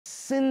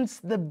since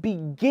the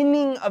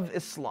beginning of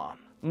Islam,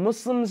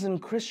 Muslims and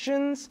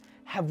Christians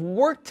have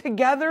worked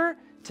together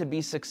to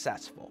be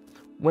successful.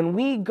 When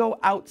we go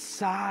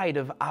outside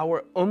of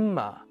our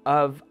ummah,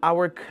 of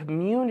our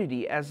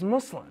community as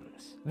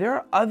Muslims, there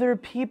are other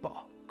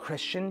people,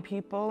 Christian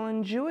people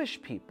and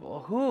Jewish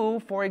people,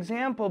 who, for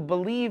example,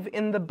 believe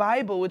in the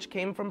Bible, which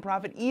came from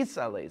Prophet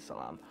Isa alayhi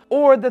salam,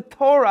 or the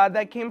Torah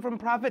that came from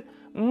Prophet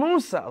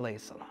Musa alayhi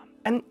salam.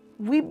 And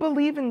we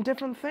believe in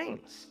different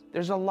things.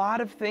 There's a lot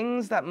of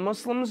things that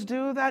Muslims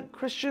do that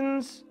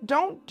Christians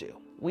don't do.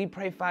 We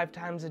pray 5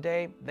 times a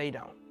day, they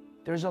don't.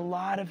 There's a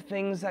lot of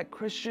things that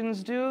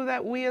Christians do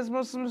that we as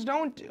Muslims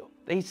don't do.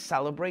 They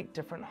celebrate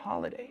different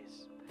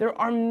holidays. There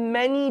are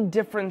many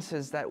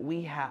differences that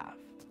we have.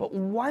 But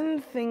one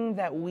thing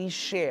that we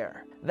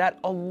share, that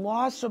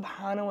Allah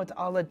subhanahu wa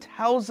ta'ala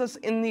tells us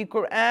in the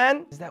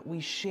Quran, is that we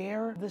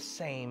share the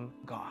same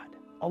God.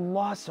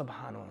 Allah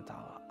subhanahu wa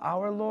ta'ala,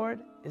 our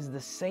Lord, is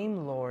the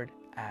same Lord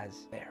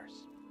as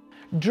theirs.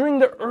 During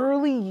the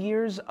early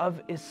years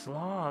of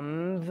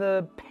Islam,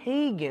 the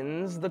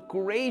pagans, the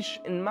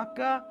Quraysh in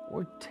Mecca,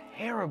 were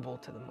terrible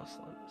to the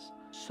Muslims.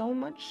 So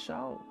much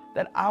so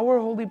that our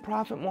Holy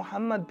Prophet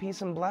Muhammad,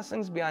 peace and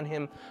blessings be on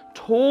him,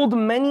 told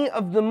many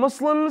of the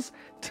Muslims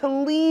to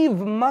leave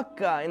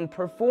Mecca and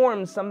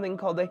perform something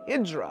called a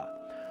Hijra,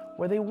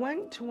 where they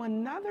went to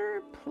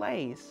another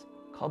place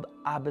called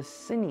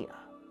Abyssinia,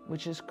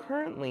 which is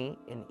currently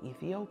in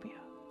Ethiopia.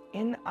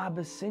 In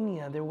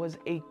Abyssinia, there was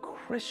a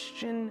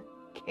Christian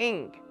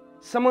king,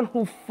 someone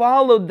who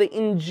followed the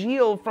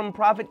Injil from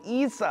Prophet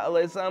Isa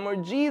alayhi salam, or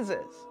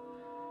Jesus,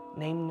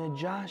 named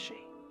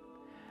Najashi.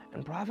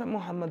 And Prophet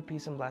Muhammad,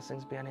 peace and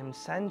blessings be on him,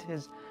 sent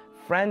his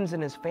friends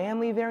and his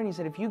family there, and he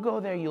said, if you go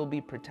there, you'll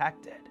be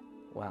protected.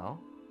 Well,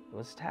 it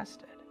was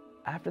tested.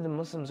 After the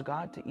Muslims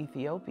got to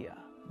Ethiopia,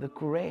 the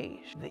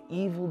Quraysh, the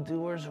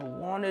evildoers who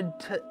wanted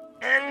to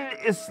end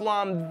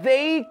Islam,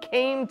 they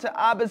came to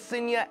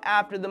Abyssinia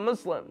after the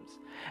Muslims.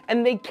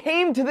 And they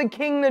came to the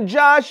king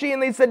Najashi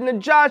and they said,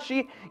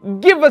 Najashi,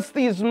 give us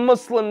these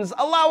Muslims.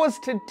 Allow us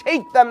to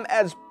take them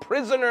as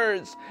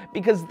prisoners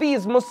because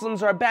these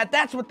Muslims are bad.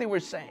 That's what they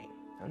were saying.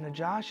 And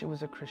Najashi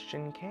was a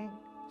Christian king.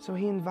 So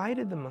he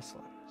invited the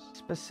Muslims,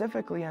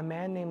 specifically a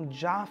man named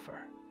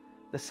Ja'far,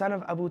 the son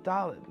of Abu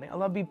Talib. May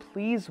Allah be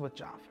pleased with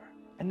Ja'far.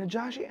 And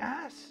Najashi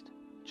asked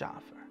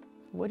Ja'far,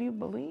 what do you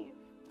believe?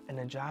 And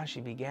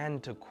Najashi began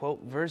to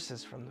quote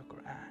verses from the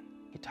Quran.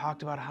 He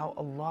talked about how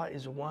Allah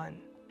is one.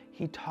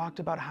 He talked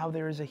about how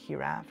there is a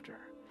hereafter.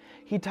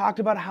 He talked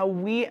about how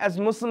we as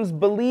Muslims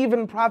believe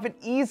in Prophet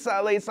Isa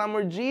alayhi salam,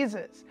 or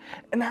Jesus,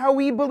 and how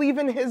we believe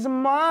in his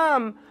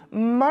mom,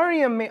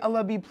 Maryam, may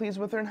Allah be pleased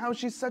with her, and how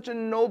she's such a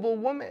noble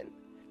woman.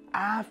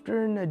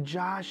 After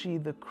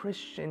Najashi, the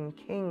Christian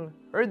king,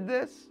 heard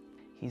this,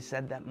 he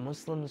said that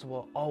Muslims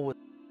will always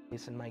be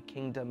in my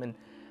kingdom and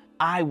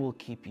I will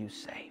keep you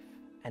safe.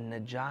 And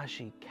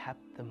Najashi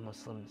kept the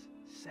Muslims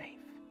safe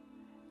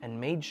and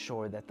made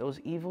sure that those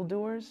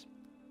evildoers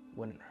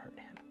wouldn't hurt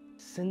him.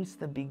 Since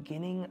the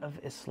beginning of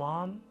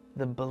Islam,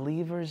 the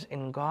believers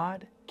in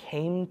God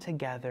came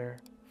together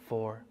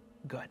for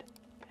good.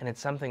 And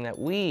it's something that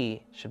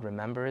we should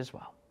remember as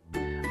well.